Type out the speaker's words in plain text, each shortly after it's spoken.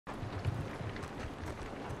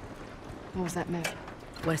What was that move?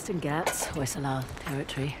 Western Ghats, Hoysala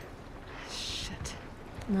territory. Shit.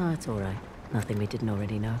 No, it's all right. Nothing we didn't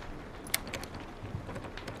already know.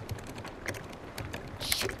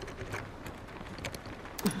 Shit.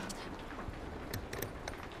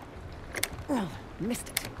 Oh, missed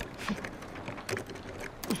it.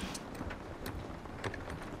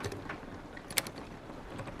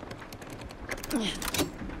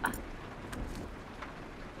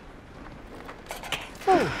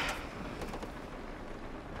 Oh.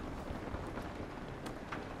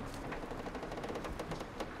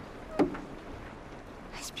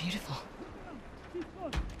 That's beautiful.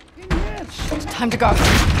 Shit, time to go.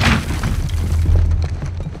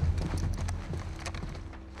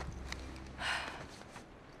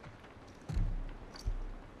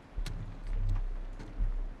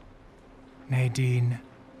 Nadine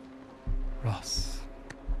Ross.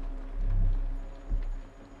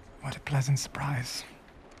 What a pleasant surprise.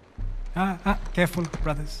 Careful,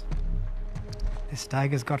 brothers. This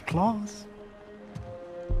tiger's got claws.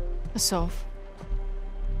 A solve.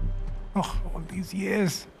 Oh, all these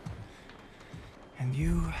years. And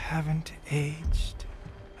you haven't aged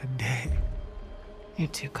a day. You're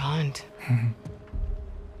too kind. Are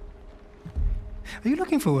you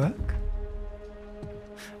looking for work?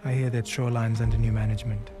 I hear that Shoreline's under new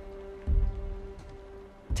management.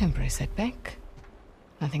 Temporary setback.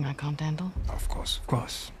 Nothing I can't handle. Of course, of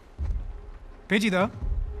course. Pidgey, though.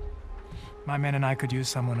 My men and I could use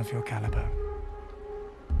someone of your caliber.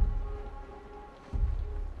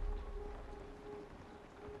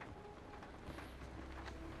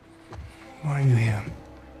 Why are you here?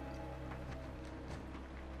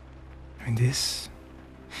 I mean, this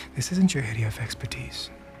isn't your area of expertise.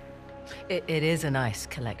 It is a nice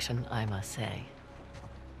collection, I must say.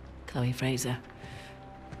 Chloe Frazer,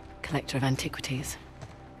 collector of antiquities.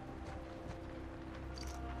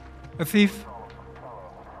 A thief?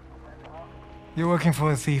 You're working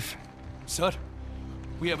for a thief. Sir,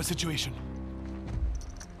 we have a situation.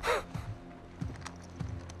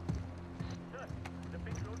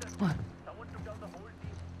 What?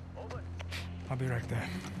 I'll be right there.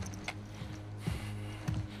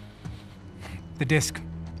 The disc.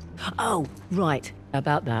 Oh, right.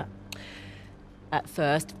 About that. At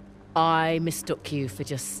first, I mistook you for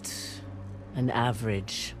just an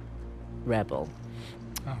average rebel.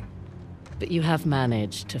 Oh. But you have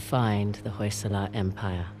managed to find the Hoysala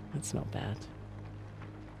Empire. That's not bad.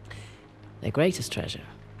 Their greatest treasure,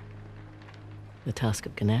 the Tusk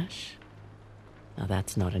of Ganesh. Now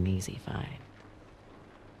that's not an easy find.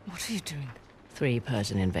 What are you doing? 3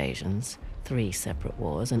 Persian invasions, 3 separate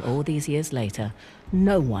wars, and all these years later,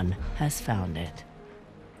 no one has found it.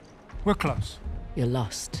 We're close. You're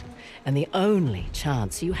lost. And the only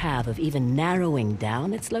chance you have of even narrowing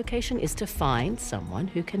down its location is to find someone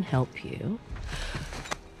who can help you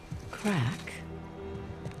crack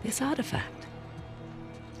this artifact.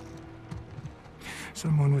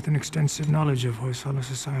 Someone with an extensive knowledge of Hoysala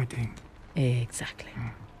society. Exactly.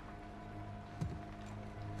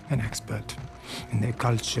 An expert in their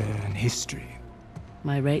culture and history.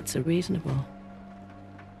 My rates are reasonable.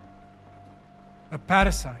 A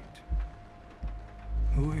parasite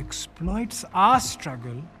who exploits our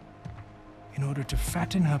struggle in order to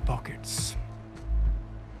fatten her pockets.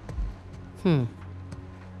 So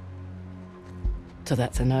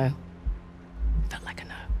that's a no? Felt like a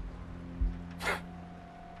no.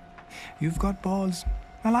 You've got balls.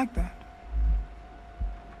 I like that.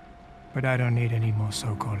 But I don't need any more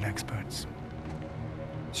so-called experts.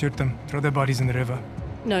 Shoot them. Throw their bodies in the river.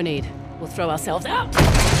 No need. We'll throw ourselves out.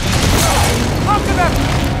 After them!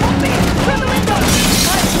 Help me! Through the window!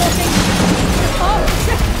 Nice walking! Oh,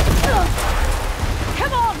 shit!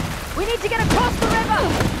 Come on! We need to get across the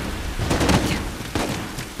river!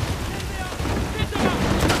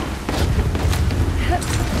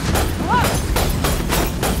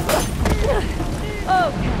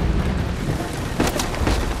 Okay.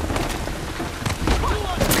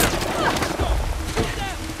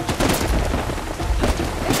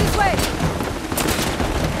 It's this way!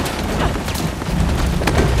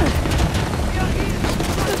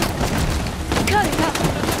 Cut it out!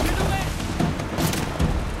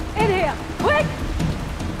 In here! Quick!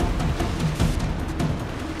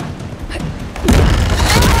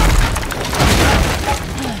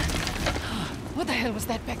 What the hell was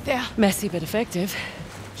that back there? Messy but effective.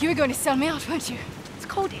 You were going to sell me out, weren't you? It's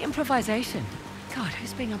called improvisation. God,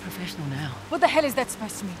 who's being unprofessional now? What the hell is that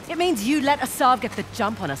supposed to mean? It means you let Asav get the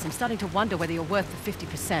jump on us. I'm starting to wonder whether you're worth the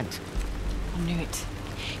 50%. I knew it.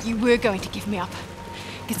 You were going to give me up.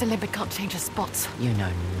 Guess the leopard can't change her spots. You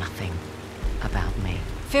know nothing about me.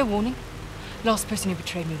 Fair warning. Last person who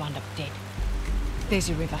betrayed me wound up dead. There's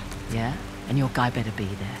your river. Yeah? And your guy better be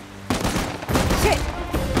there. Shit!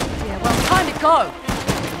 Yeah, well, time to go!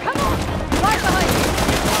 Come on! Right behind you!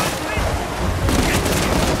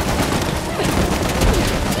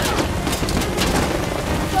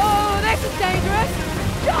 Oh, this is dangerous!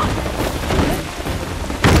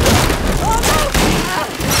 Oh no!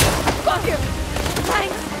 Got you!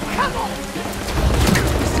 Thanks! Come on!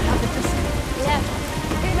 Left.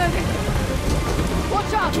 Keep moving.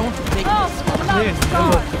 Watch out! Don't make Oh, this for the love of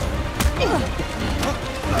God!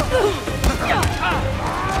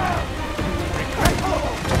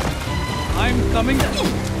 I'm coming.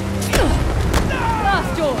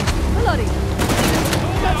 Last door! Bloody!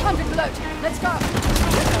 No time to gloat! Let's go!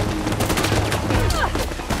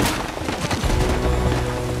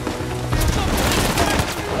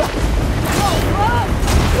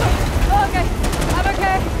 Okay, I'm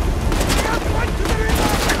okay.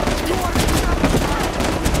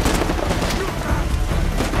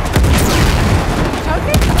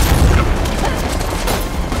 Joking?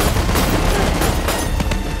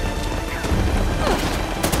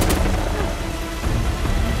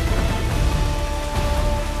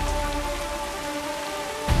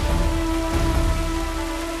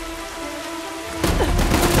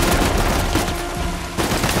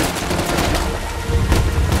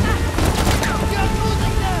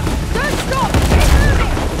 Don't stop! Keep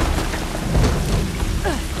moving!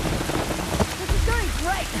 This is going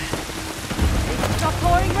great. Please stop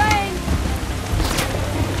pouring rain.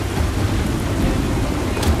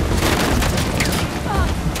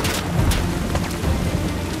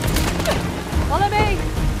 Follow me!